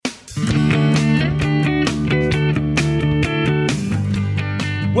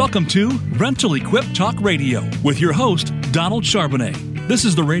Welcome to Rental Equip Talk Radio with your host, Donald Charbonnet. This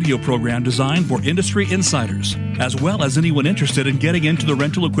is the radio program designed for industry insiders, as well as anyone interested in getting into the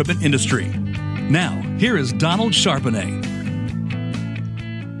rental equipment industry. Now, here is Donald Charbonnet.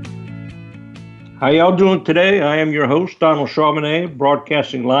 How y'all doing today? I am your host, Donald Charbonnet,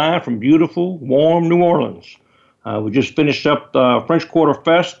 broadcasting live from beautiful, warm New Orleans. We just finished up the French Quarter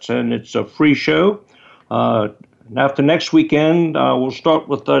Fest, and it's a free show. And after next weekend, we'll start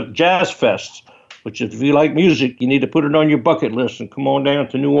with the Jazz Fest, which if you like music, you need to put it on your bucket list and come on down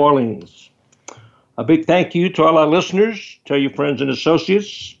to New Orleans. A big thank you to all our listeners. Tell your friends and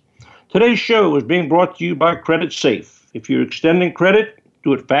associates. Today's show is being brought to you by Credit Safe. If you're extending credit,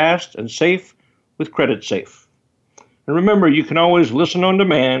 do it fast and safe with Credit Safe. And remember, you can always listen on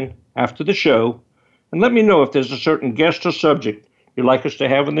demand after the show and let me know if there's a certain guest or subject you'd like us to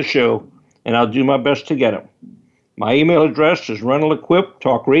have in the show, and I'll do my best to get them. My email address is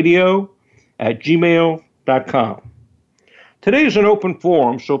rentalequiptalkradio@gmail.com. Today is an open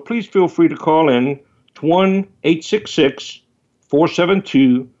forum, so please feel free to call in to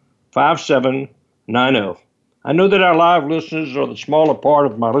 1-866-472-5790. I know that our live listeners are the smaller part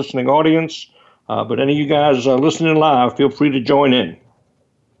of my listening audience, but any of you guys listening live, feel free to join in.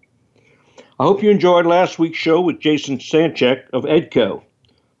 I hope you enjoyed last week's show with Jason Sanchek of EDCO,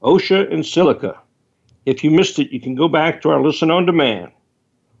 OSHA and Silica. If you missed it, you can go back to our Listen on Demand.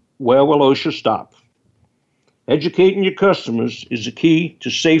 Where will OSHA stop? Educating your customers is the key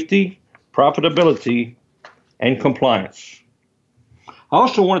to safety, profitability, and compliance. I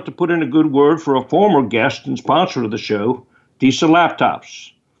also wanted to put in a good word for a former guest and sponsor of the show, Diesel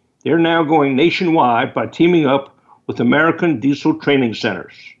Laptops. They're now going nationwide by teaming up with American Diesel Training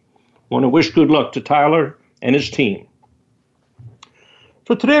Centers. I want to wish good luck to Tyler and his team.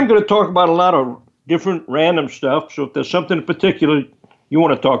 So today I'm going to talk about a lot of different random stuff. So if there's something in particular you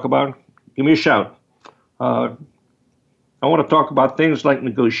want to talk about, give me a shout. I want to talk about things like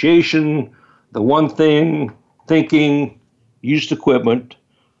negotiation, the one thing, thinking, used equipment.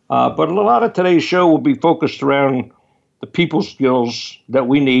 But a lot of today's show will be focused around the people skills that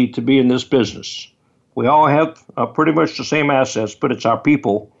we need to be in this business. We all have pretty much the same assets, but it's our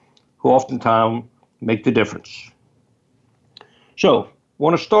people who oftentimes make the difference. So I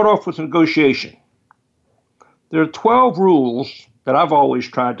want to start off with negotiation. There are 12 rules that I've always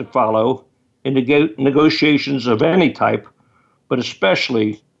tried to follow in negotiations of any type, but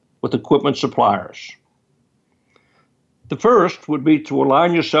especially with equipment suppliers. The first would be to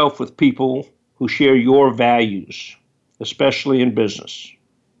align yourself with people who share your values, especially in business.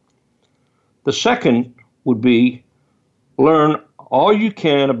 The second would be learn all you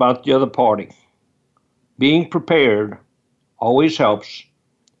can about the other party. Being prepared always helps,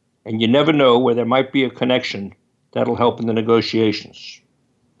 and you never know where there might be a connection that'll help in the negotiations.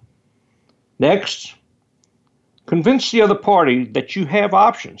 Next, convince the other party that you have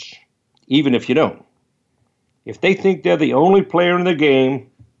options, even if you don't. If they think they're the only player in the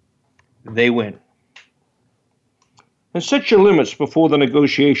game, they win. And set your limits before the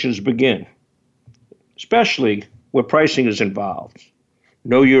negotiations begin, especially where pricing is involved.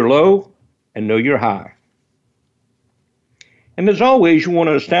 Know your low and know your high. And as always, you want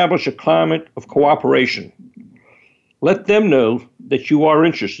to establish a climate of cooperation. Let them know that you are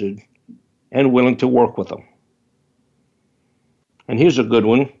interested and willing to work with them. And here's a good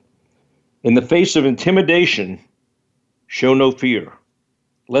one. In the face of intimidation, show no fear.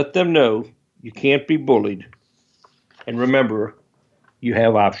 Let them know you can't be bullied. And remember, you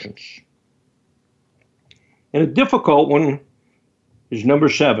have options. And a difficult one is number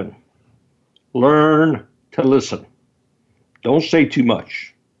 7. Learn to listen. Don't say too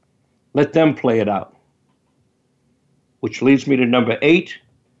much. Let them play it out. Which leads me to number 8.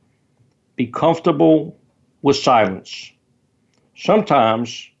 Be comfortable with silence.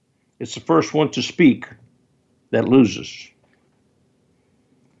 Sometimes it's the first one to speak that loses.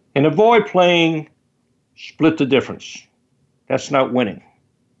 And avoid playing split the difference. That's not winning.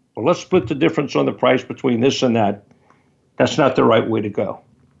 Well, let's split the difference on the price between this and that. That's not the right way to go.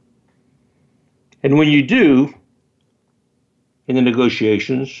 And when you do, in the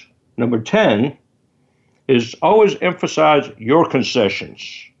negotiations, number 10 is always emphasize your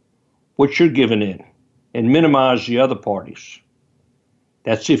concessions, what you're giving in, and minimize the other parties.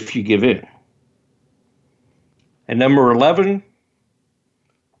 That's if you give in. And number 11,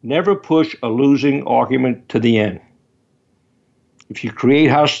 never push a losing argument to the end. If you create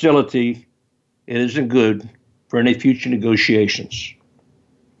hostility, it isn't good for any future negotiations.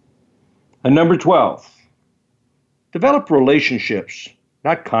 And number 12, develop relationships,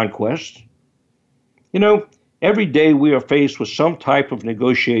 not conquest. You know, Every day we are faced with some type of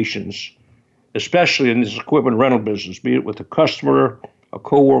negotiations, especially in this equipment rental business, be it with a customer, a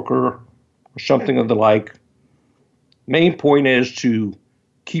coworker, or something of the like. Main point is to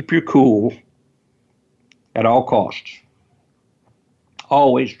keep your cool at all costs.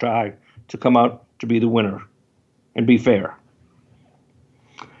 Always try to come out to be the winner and be fair.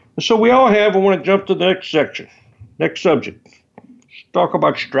 And so we all have, I want to jump to the next section, next subject. Let's talk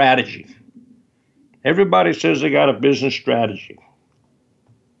about strategy. Everybody says they got a business strategy.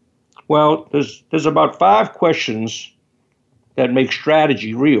 Well, there's about 5 questions that make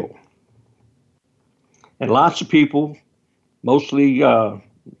strategy real. And lots of people, mostly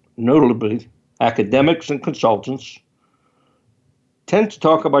notably academics and consultants, tend to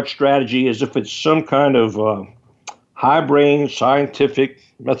talk about strategy as if it's some kind of high-brain scientific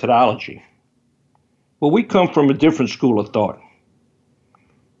methodology. Well, we come from a different school of thought.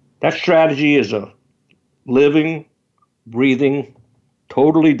 That strategy is a living, breathing,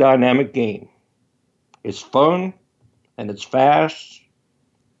 totally dynamic game. It's fun, and it's fast,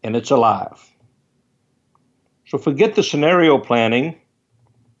 and it's alive. So forget the scenario planning,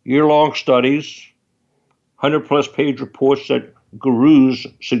 year-long studies, 100-plus page reports that gurus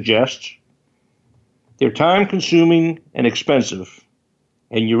suggest. They're time-consuming and expensive,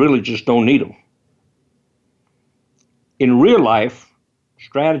 and you really just don't need them. In real life,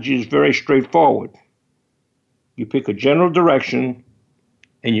 strategy is very straightforward. You pick a general direction,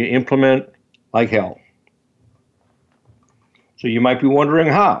 and you implement like hell. So you might be wondering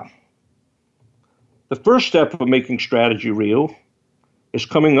how. The first step of making strategy real is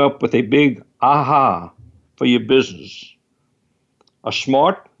coming up with a big aha for your business. A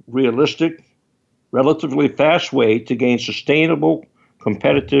smart, realistic, relatively fast way to gain sustainable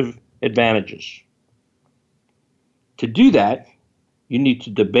competitive advantages. To do that, you need to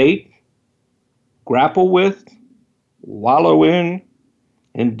debate, grapple with, wallow in,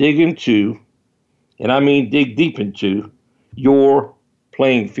 and dig into, and I mean dig deep into, your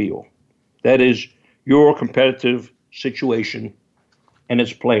playing field. That is, your competitive situation and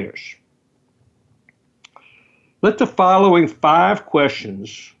its players. Let the following 5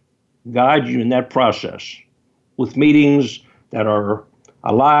 questions guide you in that process, with meetings that are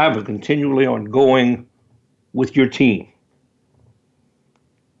alive and continually ongoing with your team.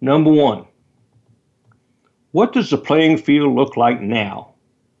 Number 1, what does the playing field look like now?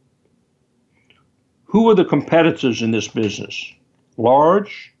 Who are the competitors in this business?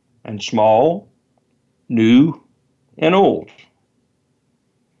 Large and small, new and old.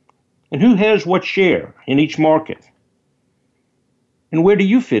 And who has what share in each market? And where do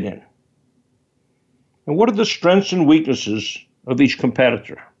you fit in? And what are the strengths and weaknesses of each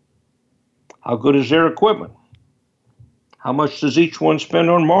competitor? How good is their equipment? How much does each one spend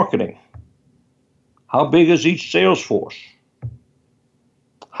on marketing? How big is each sales force?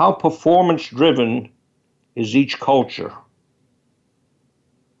 How performance-driven is each culture?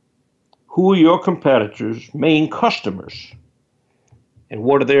 Who are your competitors' main customers? And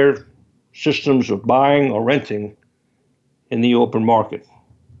what are their systems of buying or renting in the open market?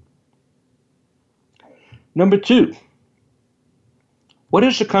 Number 2, what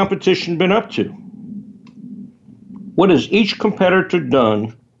has the competition been up to? What has each competitor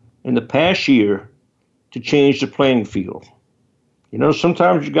done in the past year to change the playing field? You know,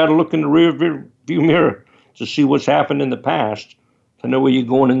 sometimes you got to look in the rear view mirror to see what's happened in the past to know where you're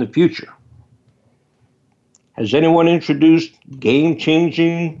going in the future. Has anyone introduced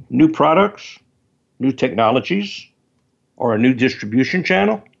game-changing new products, new technologies, or a new distribution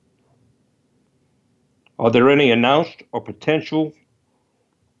channel? Are there any announced or potential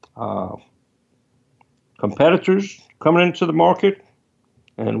competitors coming into the market?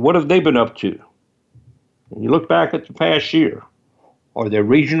 And what have they been up to? And you look back at the past year. Are there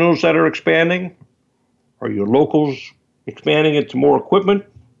regionals that are expanding? Are your locals expanding into more equipment?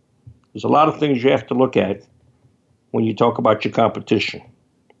 There's a lot of things you have to look at when you talk about your competition.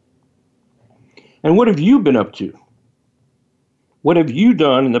 And what have you been up to? What have you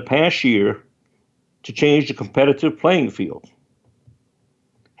done in the past year to change the competitive playing field?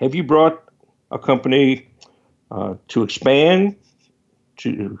 Have you brought a company to expand,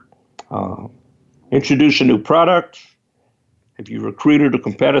 to introduce a new product? Have you recruited a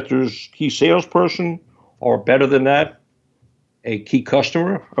competitor's key salesperson, or better than that, a key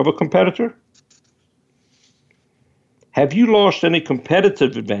customer of a competitor? Have you lost any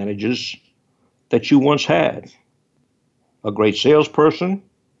competitive advantages that you once had? A great salesperson,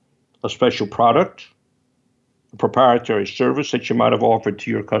 a special product, a proprietary service that you might have offered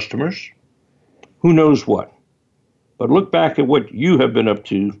to your customers? Who knows what? But look back at what you have been up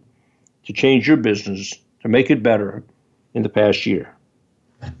to change your business to make it better in the past year?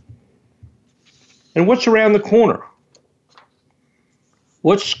 And what's around the corner?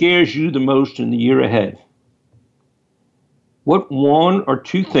 What scares you the most in the year ahead? What one or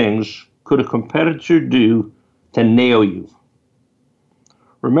two things could a competitor do to nail you?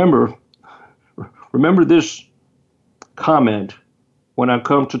 Remember this comment when I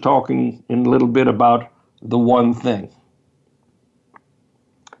come to talking in a little bit about the one thing.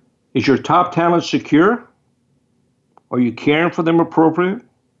 Is your top talent secure? Are you caring for them appropriately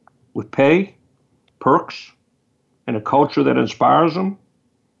with pay, perks, and a culture that inspires them,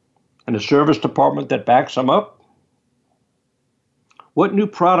 and a service department that backs them up? What new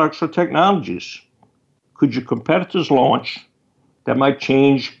products or technologies could your competitors launch that might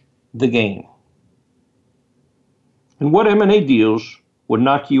change the game? And what M&A deals would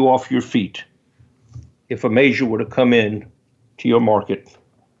knock you off your feet if a major were to come in to your market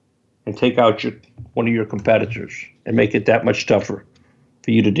and take out one of your competitors and make it that much tougher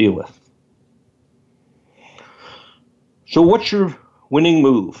for you to deal with? So what's your winning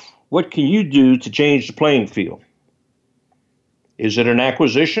move? What can you do to change the playing field? Is it an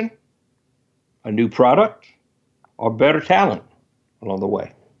acquisition, a new product, or better talent along the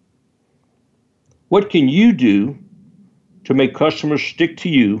way? What can you do to make customers stick to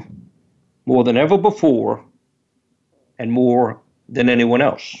you more than ever before and more than anyone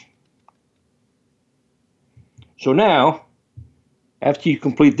else? So now, after you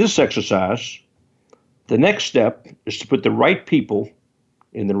complete this exercise, the next step is to put the right people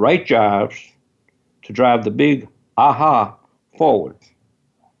in the right jobs to drive the big aha forward.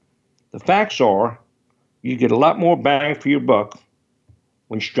 The facts are you get a lot more bang for your buck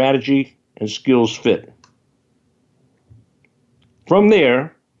when strategy and skills fit. From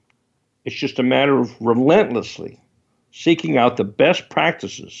there, it's just a matter of relentlessly seeking out the best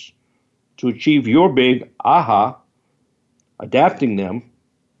practices to achieve your big aha, adapting them,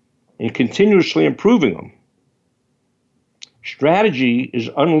 and continuously improving them. Strategy is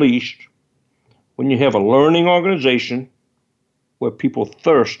unleashed when you have a learning organization where people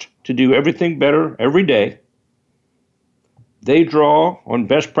thirst to do everything better every day. They draw on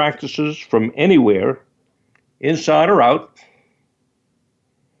best practices from anywhere, inside or out,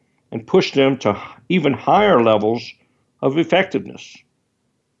 and push them to even higher levels of effectiveness.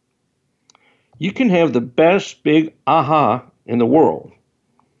 You can have the best big aha in the world,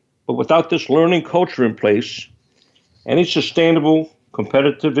 but without this learning culture in place, any sustainable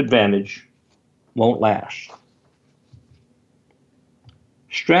competitive advantage won't last.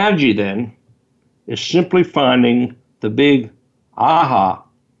 Strategy, then, is simply finding the big aha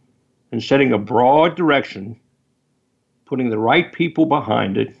and setting a broad direction, putting the right people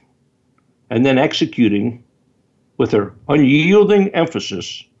behind it, and then executing with an unyielding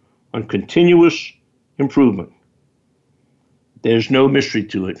emphasis on continuous improvement. There's no mystery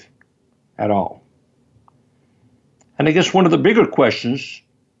to it at all. And I guess one of the bigger questions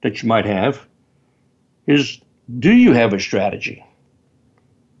that you might have is, do you have a strategy?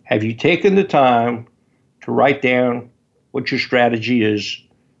 Have you taken the time to write down what your strategy is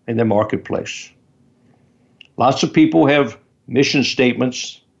in the marketplace? Lots of people have mission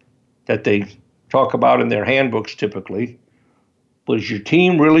statements that they talk about in their handbooks typically, but is your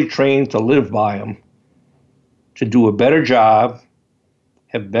team really trained to live by them, to do a better job,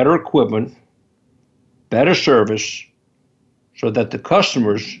 have better equipment, better service, so that the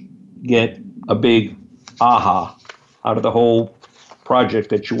customers get a big aha out of the whole project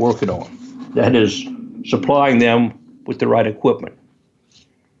that you're working on? That is, supplying them with the right equipment.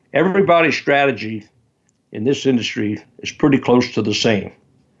 Everybody's strategy in this industry is pretty close to the same.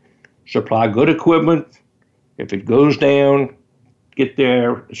 Supply good equipment. If it goes down, get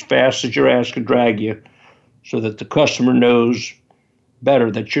there as fast as your ass can drag you, so that the customer knows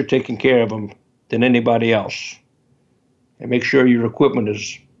better that you're taking care of them than anybody else. And make sure your equipment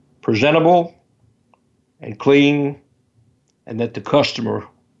is presentable and clean, and that the customer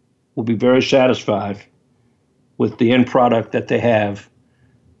will be very satisfied with the end product that they have,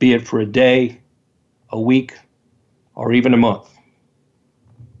 be it for a day, a week, or even a month.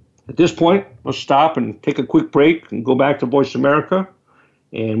 At this point, let's stop and take a quick break and go back to Voice America.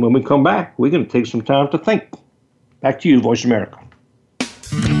 And when we come back, we're going to take some time to think. Back to you, Voice America.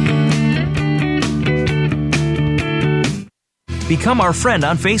 Become our friend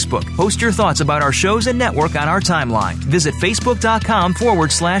on Facebook. Post your thoughts about our shows and network on our timeline. Visit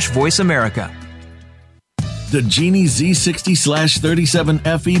facebook.com/Voice America. The Genie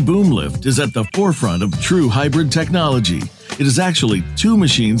Z60/37FE boom lift is at the forefront of true hybrid technology. It is actually 2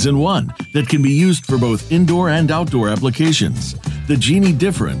 machines in one that can be used for both indoor and outdoor applications. The Genie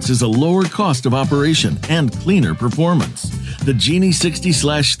difference is a lower cost of operation and cleaner performance. The Genie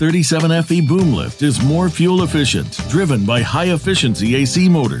 60/37FE boom lift is more fuel efficient, driven by high-efficiency AC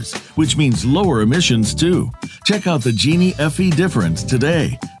motors, which means lower emissions too. Check out the Genie FE difference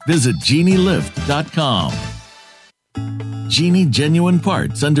today. Visit genielift.com. Genie genuine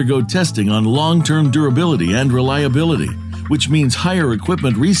parts undergo testing on long-term durability and reliability, which means higher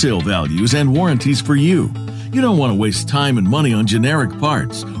equipment resale values and warranties for you. You don't want to waste time and money on generic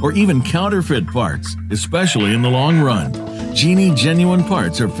parts or even counterfeit parts, especially in the long run. Genie genuine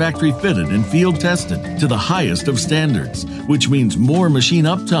parts are factory fitted and field tested to the highest of standards, which means more machine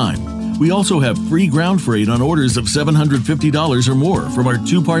uptime. We also have free ground freight on orders of $750 or more from our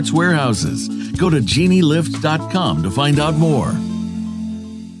 2 parts warehouses. Go to genielift.com to find out more.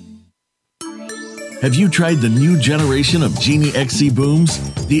 Have you tried the new generation of Genie XC booms?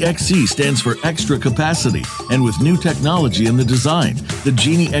 The XC stands for extra capacity, and with new technology in the design, the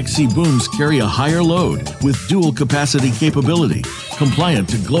Genie XC booms carry a higher load with dual capacity capability, compliant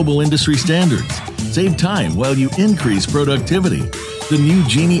to global industry standards. Save time while you increase productivity. The new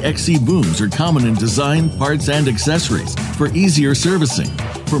Genie XC booms are common in design, parts, and accessories for easier servicing.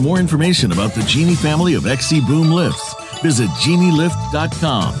 For more information about the Genie family of XC boom lifts, visit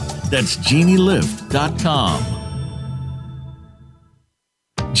genielift.com. That's genielift.com.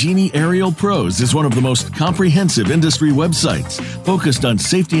 Genie Aerial Pros is one of the most comprehensive industry websites focused on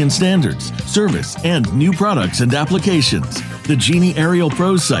safety and standards, service, and new products and applications. The Genie Aerial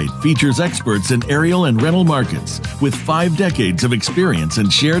Pros site features experts in aerial and rental markets with 5 decades of experience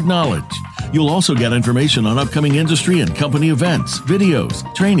and shared knowledge. You'll also get information on upcoming industry and company events, videos,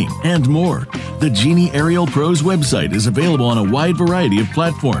 training, and more. The Genie Aerial Pros website is available on a wide variety of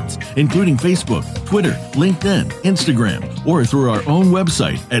platforms, including Facebook, Twitter, LinkedIn, Instagram, or through our own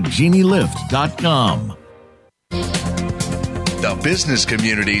website at genielift.com. The business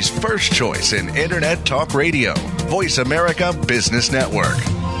community's first choice in Internet Talk Radio. Voice America Business Network.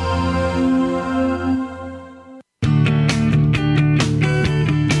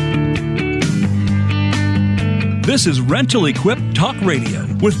 This is Rental Equip Talk Radio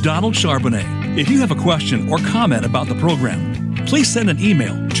with Donald Charbonnet. If you have a question or comment about the program, please send an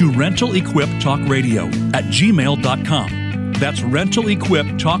email to rentalequiptalkradio@gmail.com. That's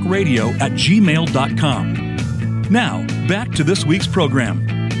rentalequiptalkradio@gmail.com. Now, back to this week's program.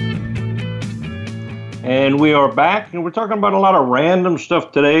 And we are back, and we're talking about a lot of random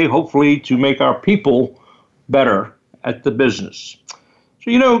stuff today, hopefully to make our people better at the business.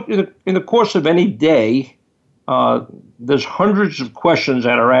 So, in the course of any day, there's hundreds of questions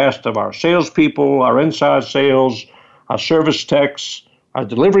that are asked of our salespeople, our inside sales, our service techs, our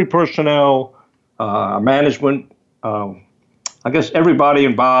delivery personnel, our management, I guess everybody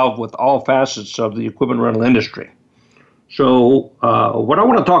involved with all facets of the equipment rental industry. So what I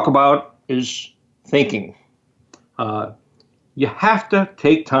want to talk about is thinking. You have to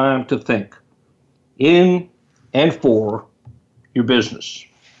take time to think in and for your business.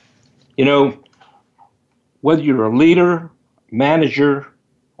 Whether you're a leader, manager,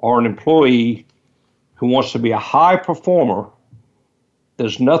 or an employee who wants to be a high performer,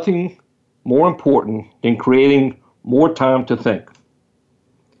 there's nothing more important than creating more time to think.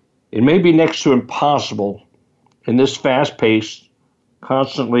 It may be next to impossible in this fast-paced,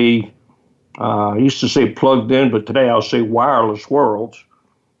 constantly, I used to say plugged in, but today I'll say wireless world.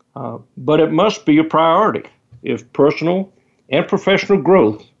 But it must be a priority if personal and professional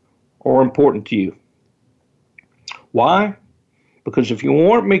growth are important to you. Why? Because if you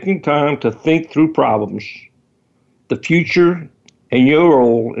aren't making time to think through problems, the future, and your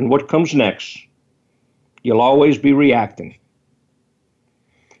role in what comes next, you'll always be reacting.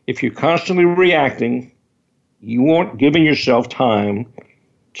 If you're constantly reacting, you aren't giving yourself time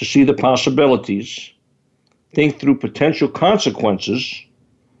to see the possibilities, think through potential consequences,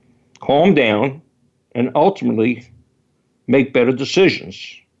 calm down, and ultimately make better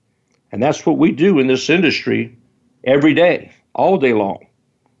decisions. And that's what we do in this industry every day, all day long.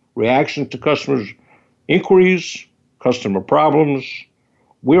 Reaction to customers' inquiries, customer problems.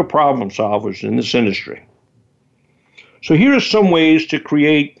 We're problem solvers in this industry. So here are some ways to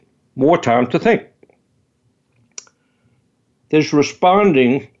create more time to think. There's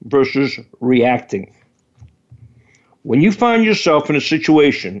responding versus reacting. When you find yourself in a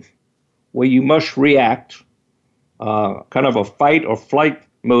situation where you must react, kind of a fight or flight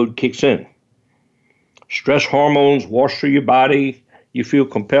mode kicks in. Stress hormones wash through your body. You feel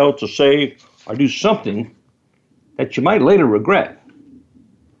compelled to say or do something that you might later regret.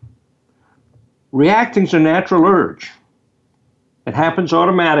 Reacting is a natural urge. It happens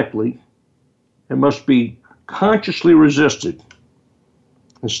automatically and must be consciously resisted.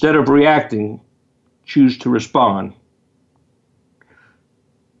 Instead of reacting, choose to respond.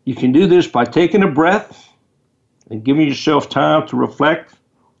 You can do this by taking a breath and giving yourself time to reflect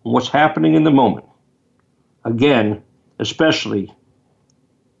on what's happening in the moment. Again, especially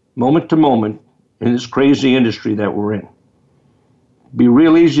moment to moment in this crazy industry that we're in. It'd be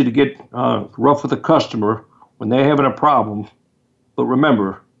real easy to get rough with a customer when they're having a problem, but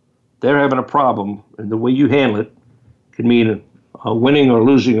remember, they're having a problem, and the way you handle it can mean winning or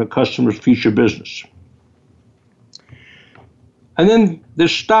losing a customer's future business. And then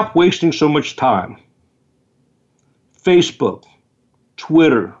there's stop wasting so much time. Facebook,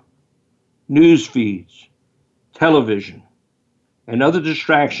 Twitter, news feeds, television, and other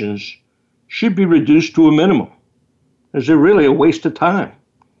distractions should be reduced to a minimum, as they're really a waste of time.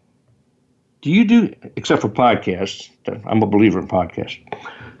 Except for podcasts, I'm a believer in podcasts,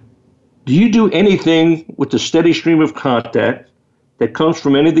 do you do anything with the steady stream of content that comes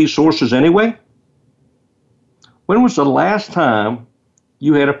from any of these sources anyway? When was the last time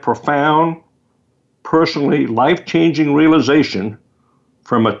you had a profound, personally life-changing realization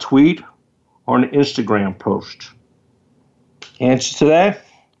from a tweet or an Instagram post? Answer to that,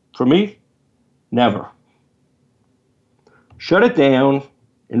 for me, never. Shut it down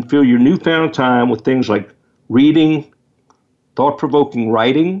and fill your newfound time with things like reading, thought-provoking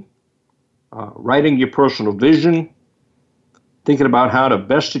writing, writing your personal vision, thinking about how to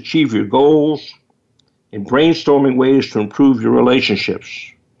best achieve your goals, and brainstorming ways to improve your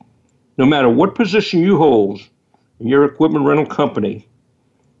relationships. No matter what position you hold in your equipment rental company,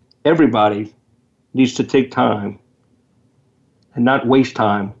 everybody needs to take time and not waste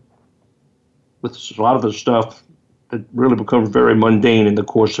time with a lot of the stuff that really becomes very mundane in the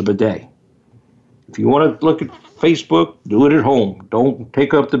course of a day. If you want to look at Facebook, do it at home. Don't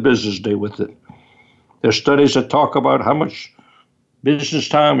take up the business day with it. There's studies that talk about how much business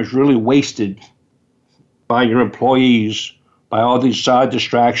time is really wasted by your employees, by all these side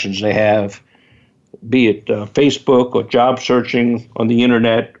distractions they have, be it Facebook or job searching on the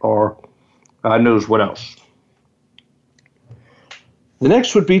internet or God knows what else. The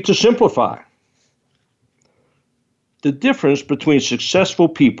next would be to simplify. The difference between successful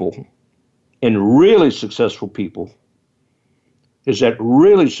people and really successful people is that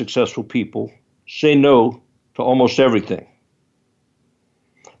really successful people say no to almost everything.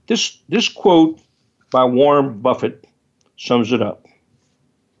 This quote by Warren Buffett sums it up.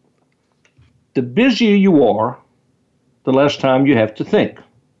 The busier you are, the less time you have to think.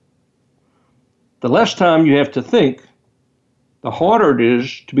 The less time you have to think, the harder it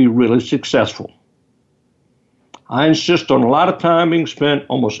is to be really successful. I insist on a lot of time being spent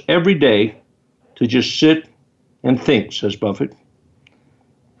almost every day to just sit and think, says Buffett.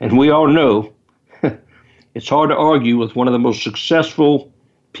 And we all know it's hard to argue with one of the most successful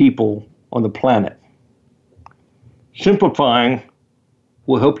people on the planet. Simplifying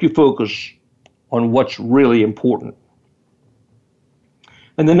will help you focus on what's really important.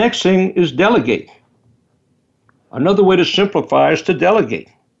 And the next thing is delegate. Another way to simplify is to delegate.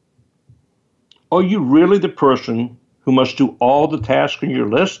 Are you really the person who must do all the tasks on your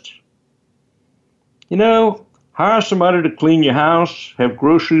list? Hire somebody to clean your house, have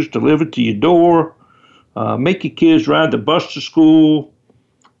groceries delivered to your door, make your kids ride the bus to school,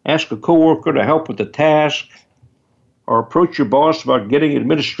 ask a coworker to help with the task, or approach your boss about getting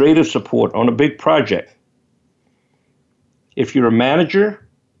administrative support on a big project. If you're a manager,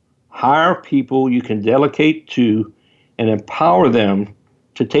 hire people you can delegate to and empower them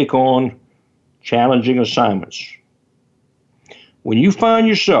to take on challenging assignments. When you find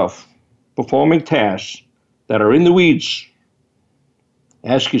yourself performing tasks that are in the weeds,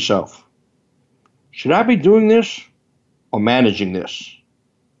 ask yourself, should I be doing this or managing this?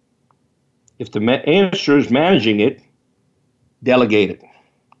 If the answer is managing it, delegate it.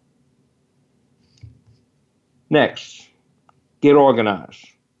 Next, get organized.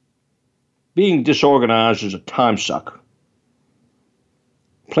 Being disorganized is a time suck.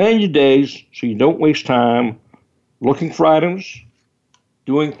 Plan your days so you don't waste time looking for items,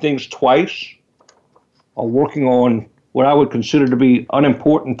 doing things twice, or working on what I would consider to be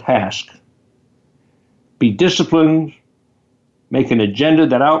unimportant tasks. Be disciplined, make an agenda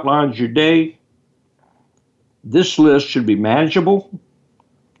that outlines your day. This list should be manageable,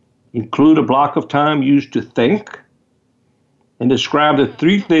 include a block of time used to think, and describe the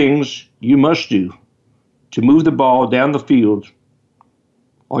 3 things you must do to move the ball down the field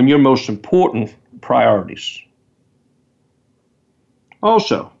on your most important priorities.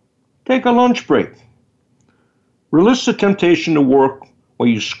 Also, take a lunch break. Resist the temptation to work while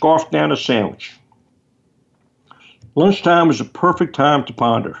you scarf down a sandwich. Lunchtime is a perfect time to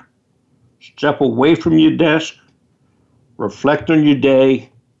ponder. Step away from your desk, reflect on your day,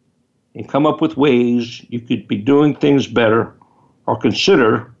 and come up with ways you could be doing things better or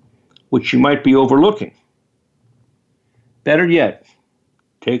consider which you might be overlooking. Better yet,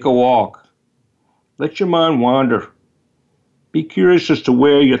 take a walk. Let your mind wander. Be curious as to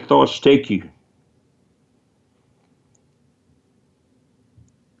where your thoughts take you.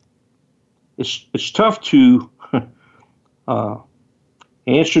 It's tough to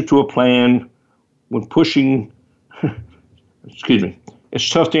answer to a plan when pushing, it's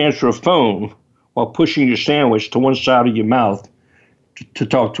tough to answer a phone while pushing your sandwich to one side of your mouth to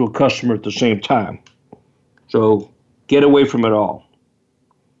talk to a customer at the same time. So get away from it all.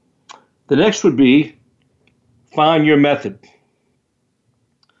 The next would be find your method.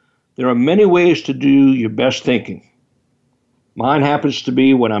 There are many ways to do your best thinking. Mine happens to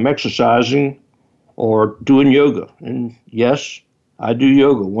be when I'm exercising or doing yoga. And yes, I do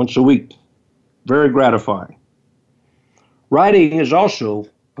yoga once a week. Very gratifying. Writing is also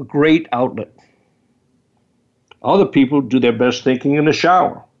a great outlet. Other people do their best thinking in the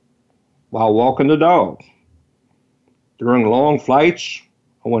shower, while walking the dog, during long flights,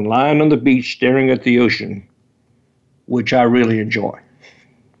 or when lying on the beach staring at the ocean, which I really enjoy.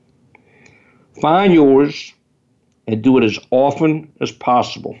 Find yours and do it as often as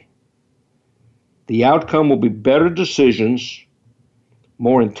possible. The outcome will be better decisions,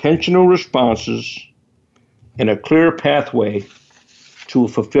 more intentional responses, and a clear pathway to a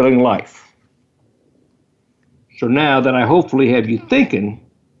fulfilling life. So now that I hopefully have you thinking,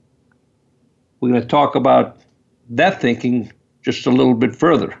 we're going to talk about that thinking just a little bit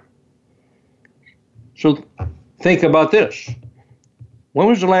further. So think about this. When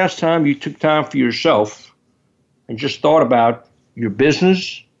was the last time you took time for yourself and just thought about your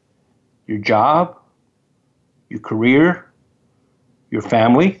business, your job, your career, your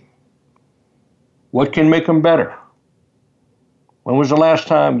family? What can make them better? When was the last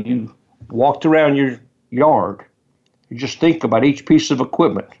time you walked around your yard and just think about each piece of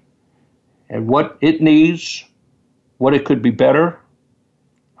equipment and what it needs, what it could be better,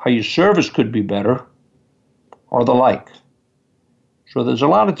 how your service could be better, or the like? So there's a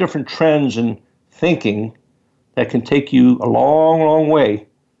lot of different trends in thinking that can take you a long, long way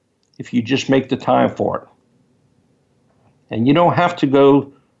if you just make the time for it. And you don't have to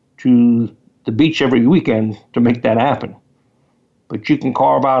go to the beach every weekend to make that happen. But you can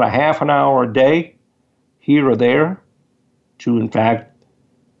carve out a half an hour a day, here or there, to in fact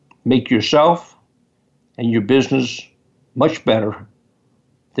make yourself and your business much better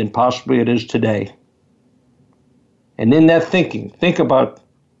than possibly it is today. And in that thinking, think about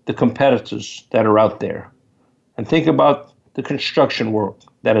the competitors that are out there. And think about the construction work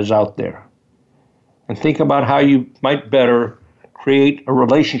that is out there. And think about how you might better create a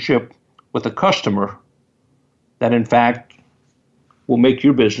relationship with a customer that in fact will make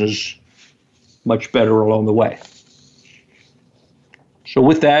your business much better along the way. So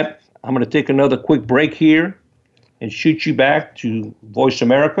with that, I'm going to take another quick break here and shoot you back to Voice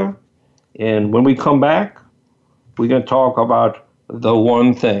America. And when we come back, we're going to talk about the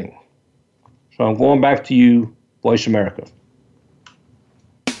one thing. So I'm going back to you, Voice America.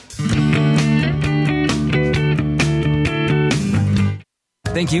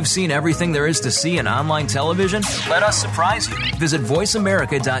 Think you've seen everything there is to see in online television? Let us surprise you. Visit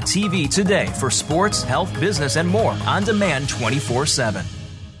voiceamerica.tv today for sports, health, business, and more on demand 24/7.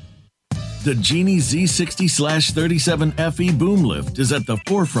 The Genie Z60/37FE boom lift is at the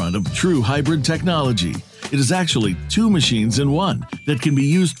forefront of true hybrid technology. It is actually two machines in one that can be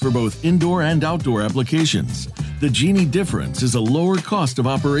used for both indoor and outdoor applications. The Genie difference is a lower cost of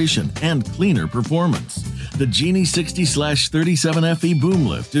operation and cleaner performance. The Genie 60/37FE boom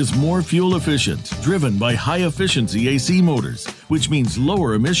lift is more fuel efficient, driven by high-efficiency AC motors, which means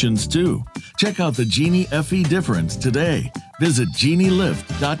lower emissions too. Check out the Genie FE difference today. Visit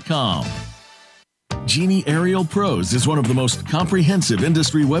genielift.com. Genie Aerial Pros is one of the most comprehensive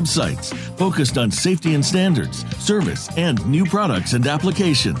industry websites focused on safety and standards, service, and new products and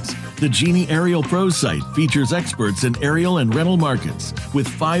applications. The Genie Aerial Pros site features experts in aerial and rental markets with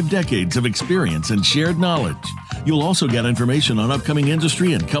 5 decades of experience and shared knowledge. You'll also get information on upcoming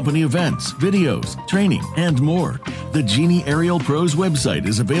industry and company events, videos, training, and more. The Genie Aerial Pros website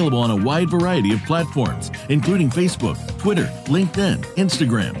is available on a wide variety of platforms, including Facebook, Twitter, LinkedIn,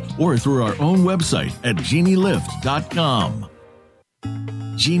 Instagram, or through our own website at genielift.com.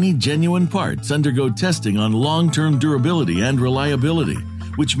 Genie genuine parts undergo testing on long-term durability and reliability.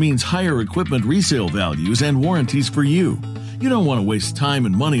 which means higher equipment resale values and warranties for you. You don't want to waste time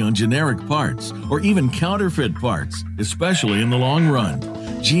and money on generic parts or even counterfeit parts, especially in the long run.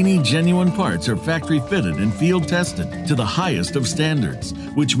 Genie genuine parts are factory fitted and field tested to the highest of standards,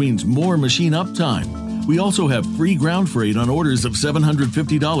 which means more machine uptime. We also have free ground freight on orders of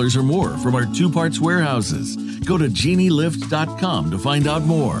 $750 or more from our 2-parts warehouses. Go to genielift.com to find out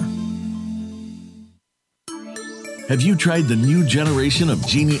more. Have you tried the new generation of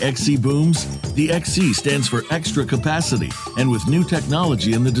Genie XC booms? The XC stands for extra capacity, and with new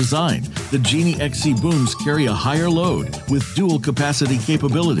technology in the design, the Genie XC booms carry a higher load with dual capacity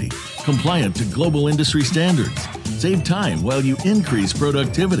capability, compliant to global industry standards. Save time while you increase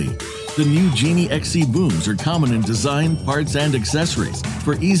productivity. The new Genie XC booms are common in design, parts, and accessories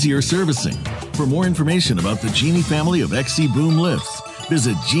for easier servicing. For more information about the Genie family of XC boom lifts,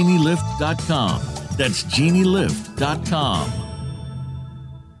 visit genielift.com. That's genielift.com.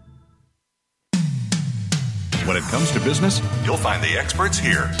 When it comes to business, you'll find the experts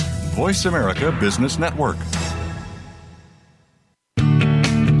here. Voice America Business Network.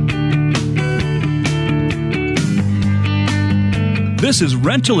 This is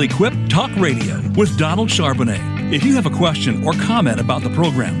Rental Equip Talk Radio with Donald Charbonnet. If you have a question or comment about the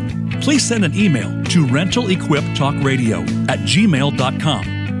program, please send an email to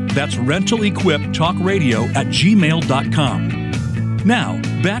rentalequiptalkradio@gmail.com. That's rentalequiptalkradio@gmail.com. Now,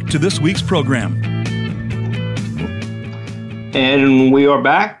 back to this week's program. And we are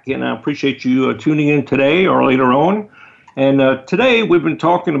back, and I appreciate you tuning in today or later on. And today we've been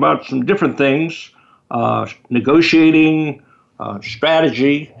talking about some different things, negotiating,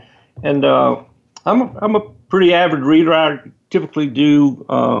 strategy. And I'm a pretty avid reader. I typically do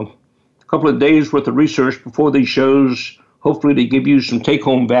a couple of days worth of research before these shows, hopefully to give you some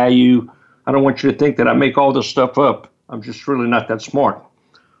take-home value. I don't want you to think that I make all this stuff up. I'm just really not that smart.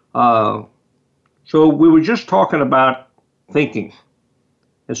 So we were just talking about thinking.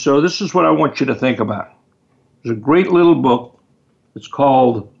 And so this is what I want you to think about. There's a great little book. It's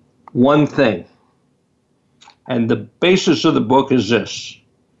called One Thing. And the basis of the book is this.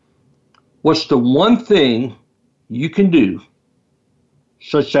 What's the one thing you can do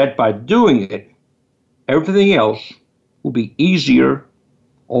such that by doing it, everything else will be easier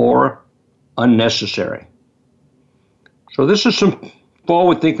or unnecessary? So this is some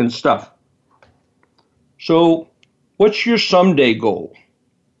forward-thinking stuff. So what's your someday goal?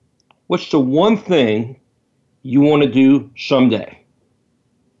 What's the one thing you want to do someday?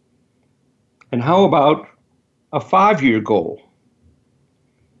 And how about a 5-year goal?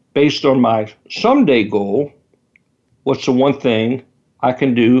 Based on my someday goal, what's the one thing I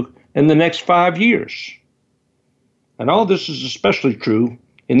can do in the next 5 years? And all this is especially true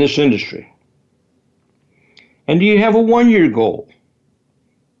in this industry. And do you have a 1-year goal?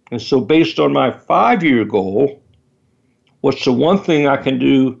 And so based on my 5-year goal, what's the one thing I can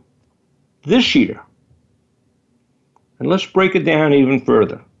do this year? And let's break it down even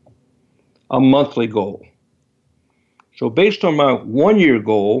further. A monthly goal. So based on my 1-year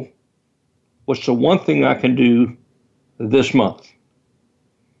goal, what's the one thing I can do this month?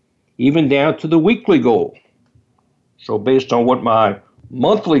 Even down to the weekly goal. So based on what my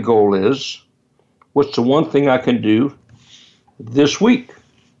monthly goal is, what's the one thing I can do this week?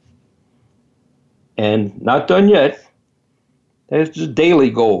 And not done yet, there's the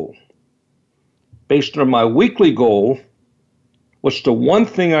daily goal. Based on my weekly goal, what's the one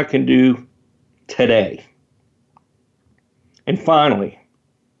thing I can do today? And finally,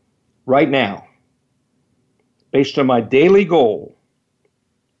 right now, based on my daily goal,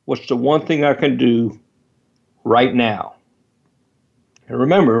 what's the one thing I can do right now? And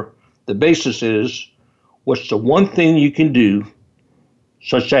remember, the basis is, what's the one thing you can do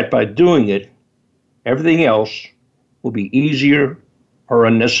such that by doing it, everything else will be easier or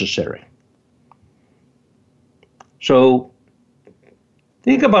unnecessary? So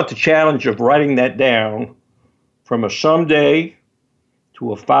think about the challenge of writing that down from a someday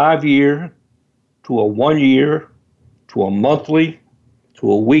to a 5-year to a 1-year to a monthly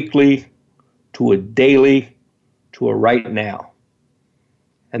to a weekly to a daily to a right now.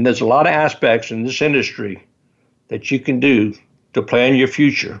 And there's a lot of aspects in this industry that you can do to plan your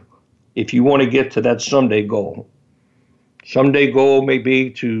future if you want to get to that someday goal. Someday goal may be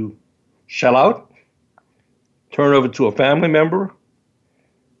to sell out, turn over to a family member,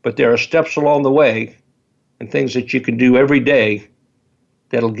 but there are steps along the way and things that you can do every day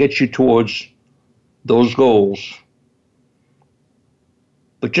that'll get you towards those goals.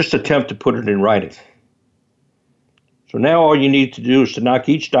 But just attempt to put it in writing. So now all you need to do is to knock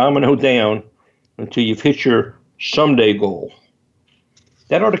each domino down until you've hit your someday goal.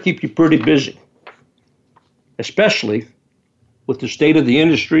 That ought to keep you pretty busy, especially with the state of the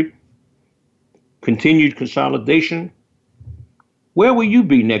industry, continued consolidation. Where will you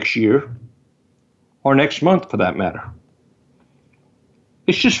be next year, or next month for that matter?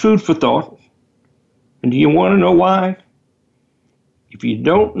 It's just food for thought. And do you want to know why? If you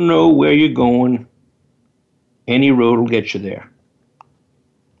don't know where you're going, any road will get you there.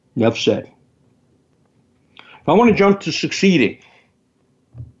 Enough said. If I want to jump to succeeding,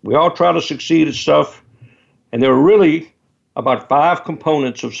 we all try to succeed at stuff, and there are really about 5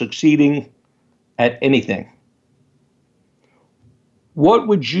 components of succeeding at anything. What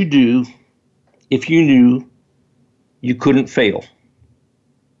would you do if you knew you couldn't fail?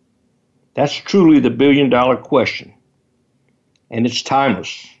 That's truly the billion-dollar question, and it's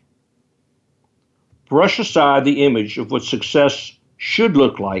timeless. Brush aside the image of what success should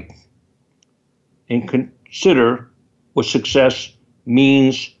look like and consider what success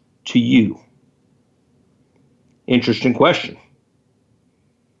means to you. Interesting question.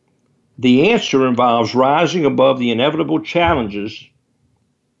 The answer involves rising above the inevitable challenges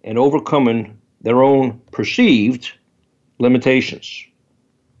and overcoming their own perceived limitations.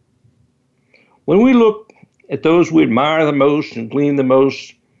 When we look at those we admire the most and glean the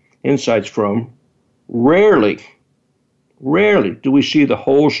most insights from, rarely do we see the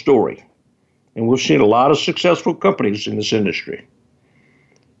whole story. And we've seen a lot of successful companies in this industry.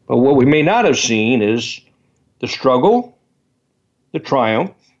 But what we may not have seen is the struggle, the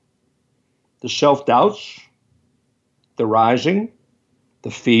triumph, the self-doubts, the rising,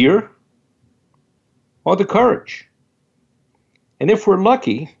 the fear, or the courage. And if we're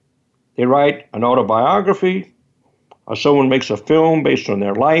lucky, they write an autobiography, or someone makes a film based on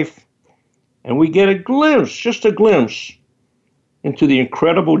their life, and we get a glimpse, just a glimpse, into the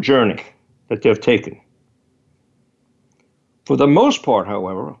incredible journey that they've taken. For the most part,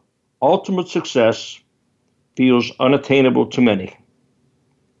 however, ultimate success feels unattainable to many,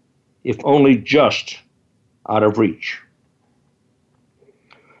 if only just out of reach.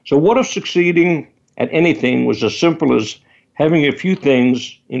 So what if succeeding at anything was as simple as having a few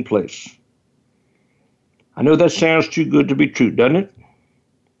things in place? I know that sounds too good to be true, doesn't it?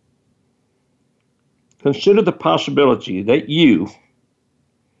 Consider the possibility that you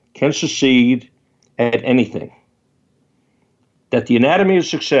can succeed at anything. That the anatomy of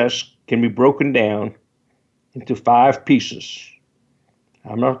success can be broken down into 5 pieces.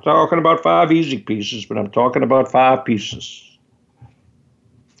 I'm not talking about 5 easy pieces, but I'm talking about 5 pieces.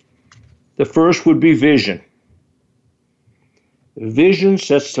 The first would be vision. Vision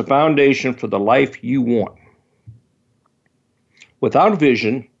sets the foundation for the life you want. Without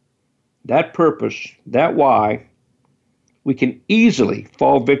vision, that purpose, that why, we can easily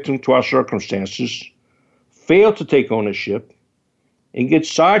fall victim to our circumstances, fail to take ownership, and get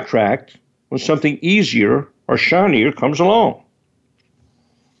sidetracked when something easier or shinier comes along.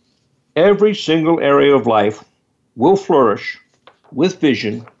 Every single area of life will flourish with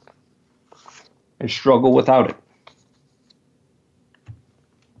vision and struggle without it.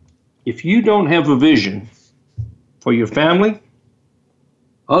 If you don't have a vision for your family,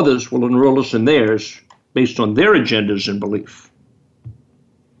 others will enroll us in theirs based on their agendas and belief.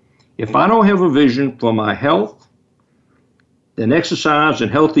 If I don't have a vision for my health, then exercise and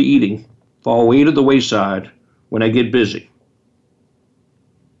healthy eating fall way to the wayside when I get busy.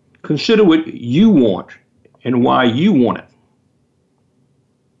 Consider what you want and why you want it.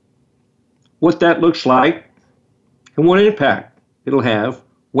 What that looks like and what impact it'll have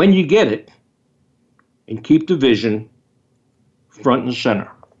when you get it, and keep the vision front and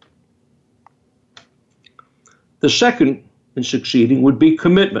center. The second in succeeding would be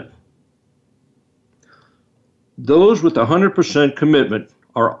commitment. Those with 100% commitment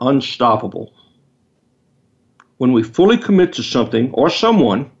are unstoppable. When we fully commit to something or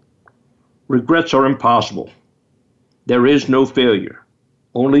someone, regrets are impossible. There is no failure,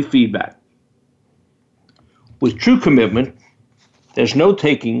 only feedback. With true commitment, there's no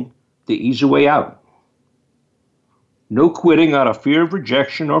taking the easy way out. No quitting out of fear of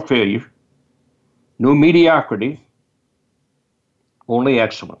rejection or failure. No mediocrity, only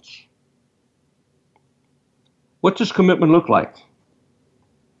excellence. What does commitment look like?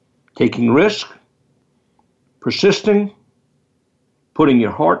 Taking risk, persisting, putting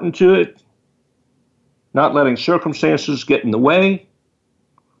your heart into it, not letting circumstances get in the way.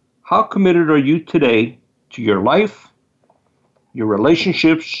 How committed are you today to your life, your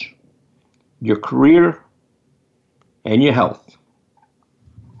relationships, your career, and your health?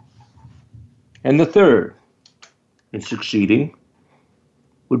 And the third in succeeding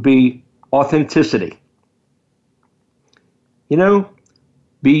would be authenticity. You know,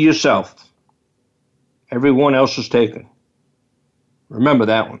 Be yourself. Everyone else is taken. Remember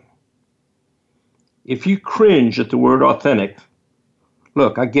that one. If you cringe at the word authentic,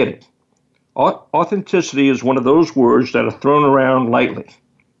 look, I get it. Authenticity is one of those words that are thrown around lightly,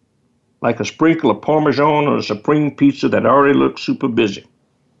 like a sprinkle of Parmesan on a supreme pizza that already looks super busy.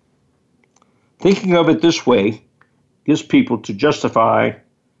 Thinking of it this way gets people to justify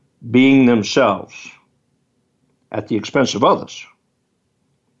being themselves at the expense of others.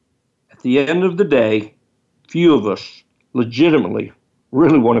 At the end of the day, few of us legitimately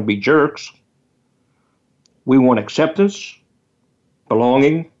really want to be jerks. We want acceptance,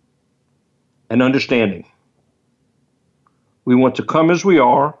 belonging, and understanding. We want to come as we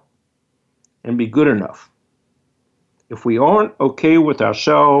are and be good enough. If we aren't okay with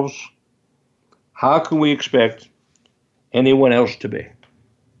ourselves, how can we expect anyone else to be?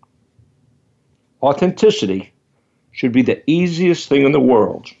 Authenticity should be the easiest thing in the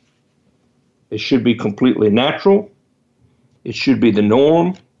world. It should be completely natural. It should be the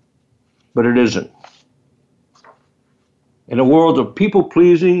norm, but it isn't. In a world of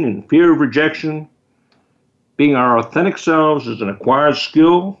people-pleasing and fear of rejection, being our authentic selves is an acquired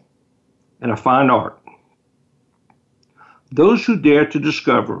skill and a fine art. Those who dare to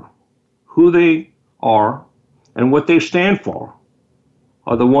discover who they are and what they stand for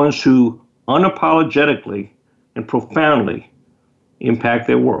are the ones who unapologetically and profoundly impact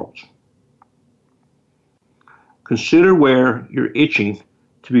their worlds. Consider where you're itching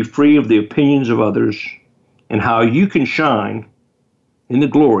to be free of the opinions of others and how you can shine in the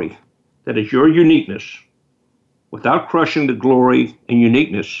glory that is your uniqueness without crushing the glory and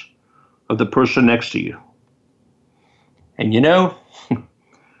uniqueness of the person next to you. And you know,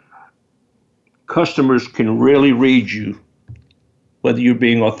 customers can really read you whether you're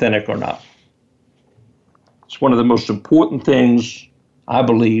being authentic or not. It's one of the most important things, I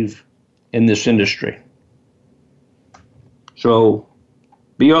believe, in this industry. So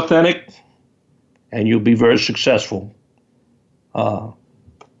be authentic, and you'll be very successful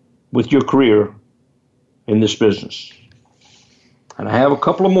with your career in this business. And I have a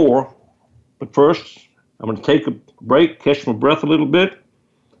couple of more, but first I'm going to take a break, catch my breath a little bit,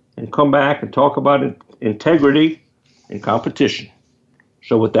 and come back and talk about integrity and competition.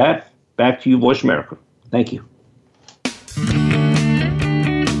 So with that, back to you, Voice America. Thank you.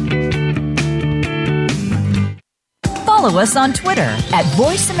 Follow us on Twitter at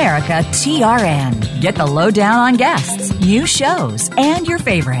VoiceAmericaTRN. Get the lowdown on guests, new shows, and your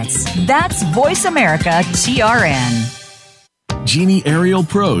favorites. That's VoiceAmericaTRN. Genie Aerial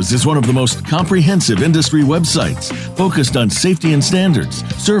Pros is one of the most comprehensive industry websites focused on safety and standards,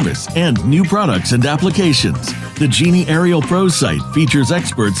 service, and new products and applications. The Genie Aerial Pros site features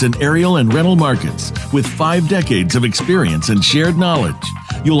experts in aerial and rental markets with 5 decades of experience and shared knowledge.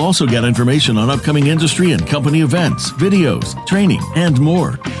 You'll also get information on upcoming industry and company events, videos, training, and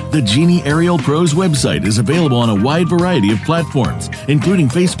more. The Genie Aerial Pros website is available on a wide variety of platforms, including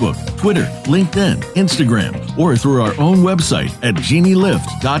Facebook, Twitter, LinkedIn, Instagram, or through our own website at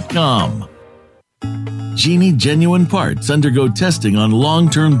genielift.com. Genie genuine parts undergo testing on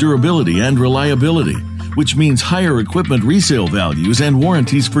long-term durability and reliability, which means higher equipment resale values and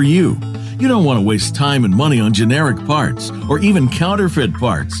warranties for you. You don't want to waste time and money on generic parts or even counterfeit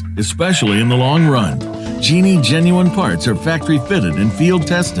parts, especially in the long run. Genie genuine parts are factory fitted and field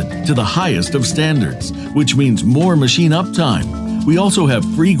tested to the highest of standards, which means more machine uptime. We also have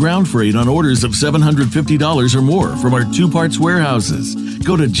free ground freight on orders of $750 or more from our 2-parts warehouses.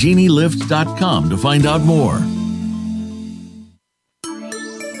 Go to genielift.com to find out more.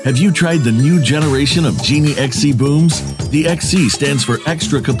 Have you tried the new generation of Genie XC booms? The XC stands for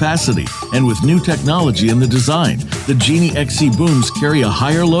extra capacity, and with new technology in the design, the Genie XC booms carry a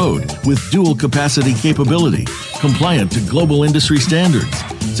higher load with dual capacity capability, compliant to global industry standards.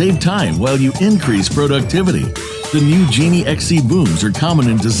 Save time while you increase productivity. The new Genie XC booms are common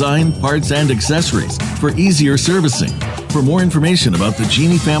in design, parts, and accessories for easier servicing. For more information about the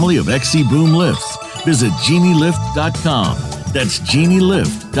Genie family of XC boom lifts, visit genielift.com. That's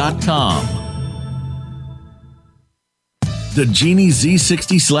genielift.com. The Genie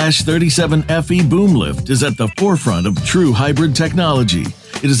Z60/37FE boom lift is at the forefront of true hybrid technology.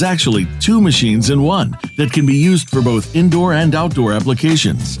 It is actually 2 machines in one that can be used for both indoor and outdoor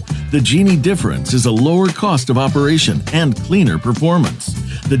applications. The Genie difference is a lower cost of operation and cleaner performance.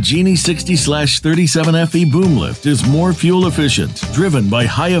 The Genie 60/37FE boom lift is more fuel efficient, driven by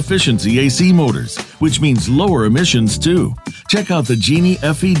high-efficiency AC motors, which means lower emissions too. Check out the Genie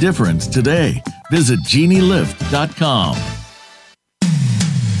FE difference today. Visit genielift.com.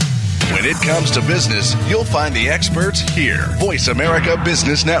 When it comes to business, you'll find the experts here. Voice America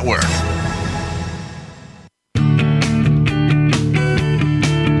Business Network.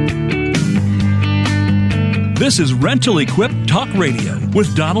 This is Rental Equip Talk Radio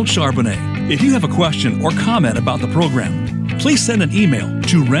with Donald Charbonnet. If you have a question or comment about the program, please send an email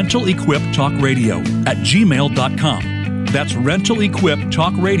to rentalequiptalkradio@gmail.com. That's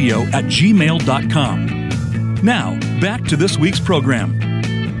rentalequiptalkradio@gmail.com. Now, back to this week's program.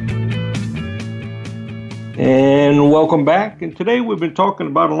 And welcome back. And today we've been talking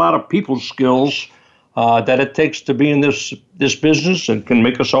about a lot of people skills that it takes to be in this business and can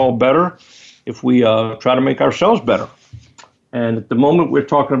make us all better if we try to make ourselves better. And at the moment, we're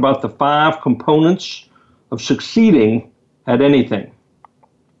talking about the 5 components of succeeding at anything.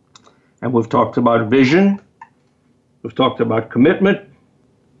 And we've talked about vision. We've talked about commitment.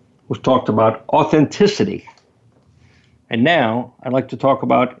 We've talked about authenticity. And now I'd like to talk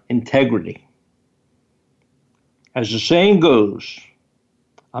about integrity. As the saying goes,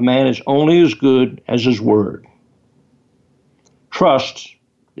 a man is only as good as his word. Trust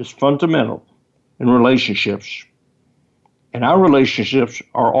is fundamental in relationships, and our relationships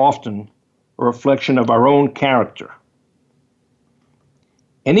are often a reflection of our own character.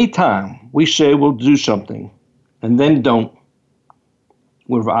 Anytime we say we'll do something and then don't,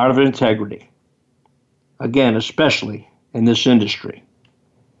 we're out of integrity. Again, especially in this industry.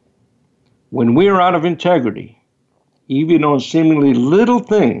 When we are out of integrity, even on seemingly little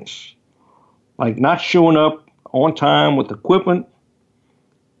things, like not showing up on time with equipment,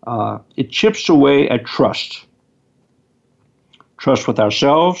 it chips away at trust. Trust with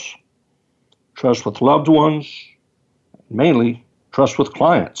ourselves, trust with loved ones, mainly trust with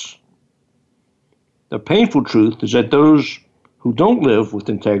clients. The painful truth is that those who don't live with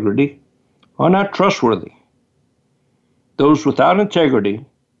integrity are not trustworthy. Those without integrity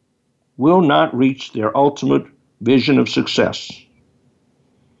will not reach their ultimate vision of success.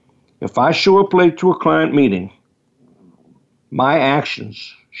 If I show up late to a client meeting, my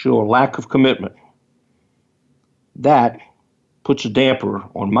actions show a lack of commitment. That puts a damper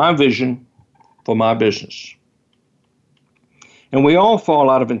on my vision for my business. And we all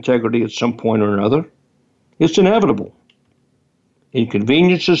fall out of integrity at some point or another. It's inevitable.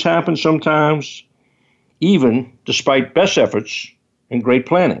 Inconveniences happen sometimes, even despite best efforts and great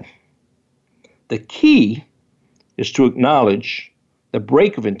planning. The key is to acknowledge the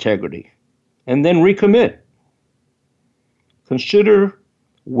break of integrity and then recommit. Consider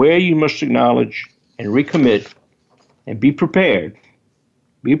where you must acknowledge and recommit, and be prepared.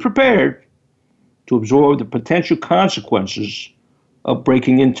 Be prepared to absorb the potential consequences of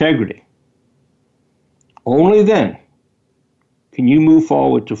breaking integrity. Only then can you move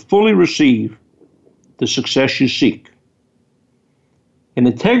forward to fully receive the success you seek. And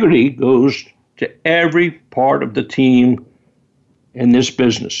integrity goes to every part of the team in this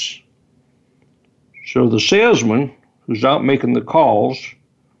business. So the salesman who's out making the calls,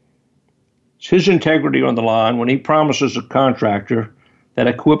 it's his integrity on the line when he promises a contractor that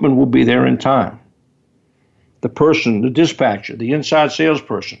equipment will be there in time. The person, the dispatcher, the inside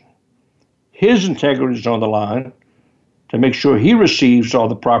salesperson, his integrity is on the line to make sure he receives all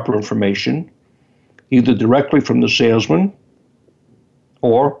the proper information, either directly from the salesman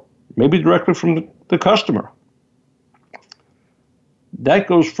or maybe directly from the customer. That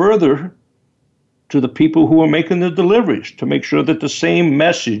goes further to the people who are making the deliveries to make sure that the same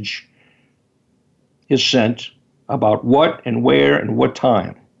message is sent about what and where and what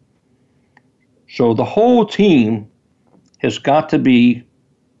time. So the whole team has got to be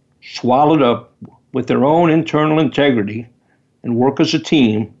swallowed up with their own internal integrity and work as a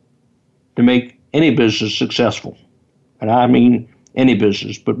team to make any business successful. And I mean any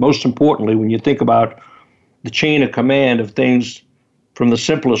business, but most importantly, when you think about the chain of command of things from the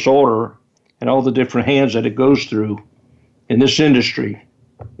simplest order and all the different hands that it goes through in this industry,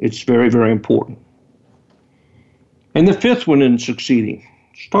 it's very, very important. And the fifth one in succeeding,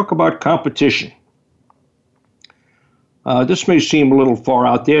 let's talk about competition. This may seem a little far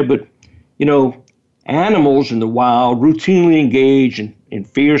out there, but, you know, animals in the wild routinely engage in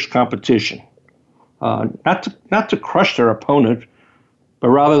fierce competition, not to crush their opponent, but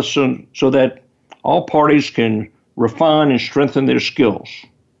rather so that all parties can refine and strengthen their skills.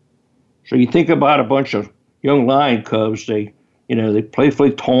 So you think about a bunch of young lion cubs, they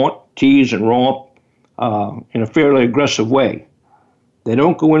playfully taunt, tease, and romp in a fairly aggressive way. They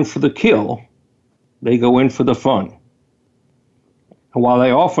don't go in for the kill, they go in for the fun. And while they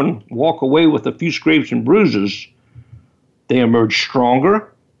often walk away with a few scrapes and bruises, they emerge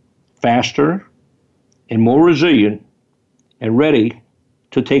stronger, faster, and more resilient and ready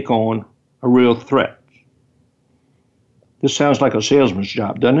to take on a real threat. This sounds like a salesman's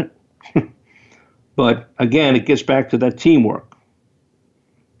job, doesn't it? But again, it gets back to that teamwork.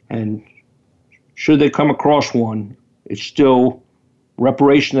 And should they come across one, it's still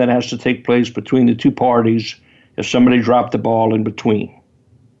reparation that has to take place between the two parties if somebody dropped the ball in between.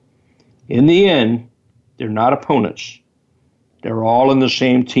 In the end, they're not opponents. They're all in the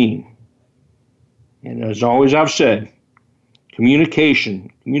same team. And as always I've said,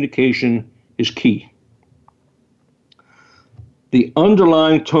 communication is key. The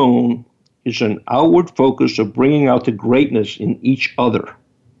underlying tone is an outward focus of bringing out the greatness in each other.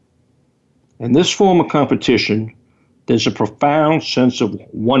 In this form of competition, there's a profound sense of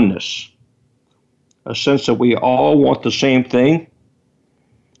oneness, a sense that we all want the same thing,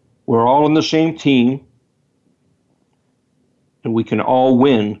 we're all in the same team, and we can all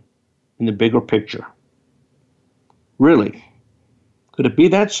win in the bigger picture. Really, could it be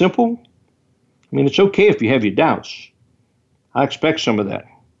that simple? I mean, it's okay if you have your doubts. I expect some of that.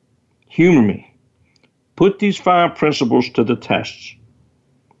 Humor me. Put these 5 principles to the test.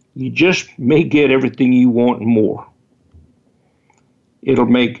 You just may get everything you want and more. It'll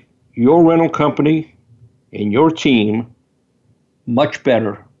make your rental company and your team much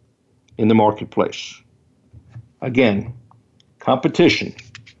better in the marketplace. Again, competition.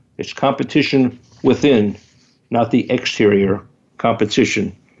 It's competition within, not the exterior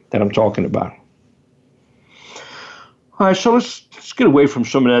competition that I'm talking about. All right, so let's get away from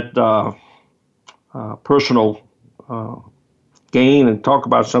some of that personal gain and talk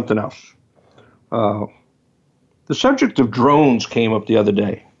about something else. The subject of drones came up the other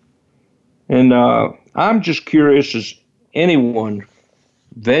day. And I'm just curious, has anyone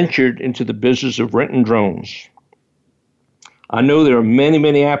ventured into the business of renting drones? I know there are many,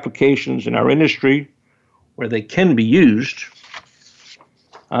 many applications in our industry where they can be used.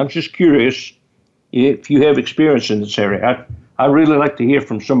 I'm just curious if you have experience in this area. I really like to hear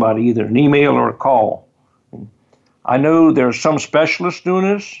from somebody, either an email or a call. I know there are some specialists doing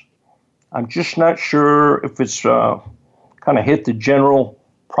this. I'm just not sure if it's kind of hit the general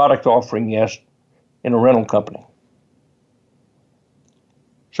product offering yet in a rental company.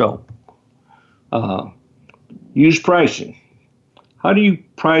 So, used pricing. How do you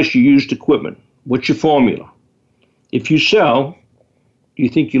price your used equipment? What's your formula? If you sell, do you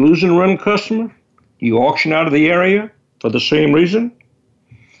think you're losing a rental customer? Do you auction out of the area for the same reason?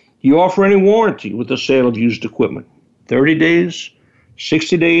 Do you offer any warranty with the sale of used equipment? 30 days,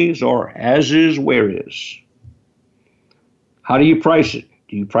 60 days, or as is, where is? How do you price it?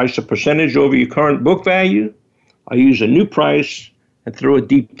 Do you price a percentage over your current book value? Or use a new price and throw a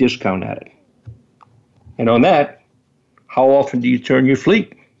deep discount at it? And on that, how often do you turn your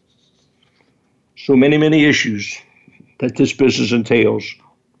fleet? So many, many issues that this business entails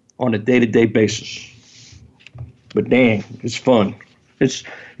on a day-to-day basis. But dang, it's fun. It's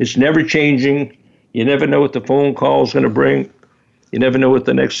never changing. You never know what the phone call is going to bring. You never know what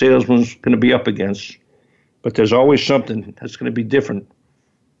the next salesman's going to be up against. But there's always something that's going to be different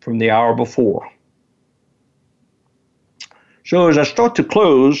from the hour before. So as I start to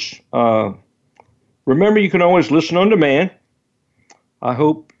close, remember you can always listen on demand. I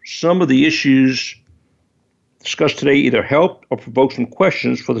hope some of the issues discussed today either help or provoke some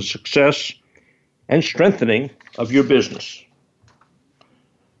questions for the success and strengthening of your business.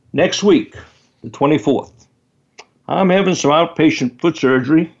 Next week, the 24th, I'm having some outpatient foot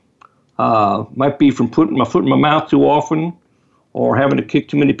surgery. Might be from putting my foot in my mouth too often or having to kick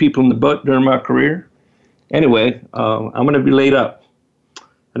too many people in the butt during my career. Anyway, I'm going to be laid up.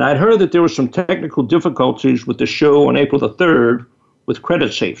 And I'd heard that there were some technical difficulties with the show on April the 3rd with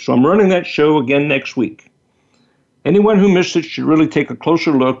Credit Safe. So I'm running that show again next week. Anyone who missed it should really take a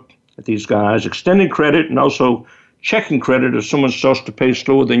closer look at these guys, extending credit and also checking credit if someone starts to pay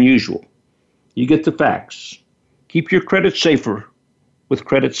slower than usual. You get the facts. Keep your credit safer with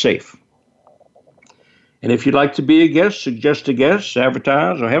Credit Safe. And if you'd like to be a guest, suggest a guest,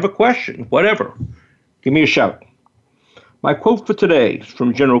 advertise, or have a question, whatever, give me a shout. My quote for today is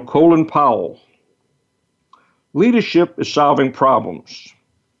from General Colin Powell. Leadership is solving problems.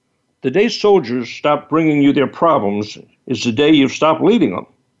 The day soldiers stop bringing you their problems is the day you've stopped leading them.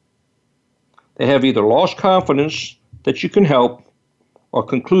 They have either lost confidence that you can help or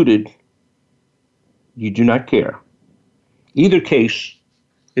concluded you do not care. Either case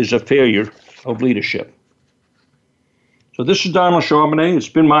is a failure of leadership. So this is Donald Charbonnet. It's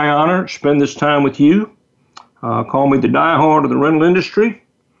been my honor to spend this time with you. Call me the diehard of the rental industry.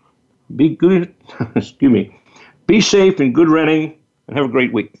 Be good, be safe and good renting, and have a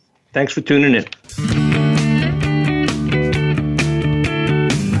great week. Thanks for tuning in.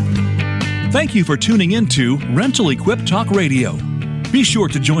 Thank you for tuning in to Rental Equip Talk Radio. Be sure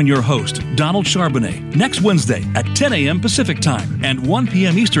to join your host, Donald Charbonnet, next Wednesday at 10 a.m. Pacific Time and 1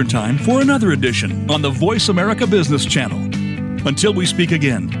 p.m. Eastern Time for another edition on the Voice America Business Channel. Until we speak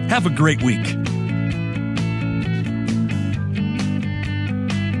again, have a great week.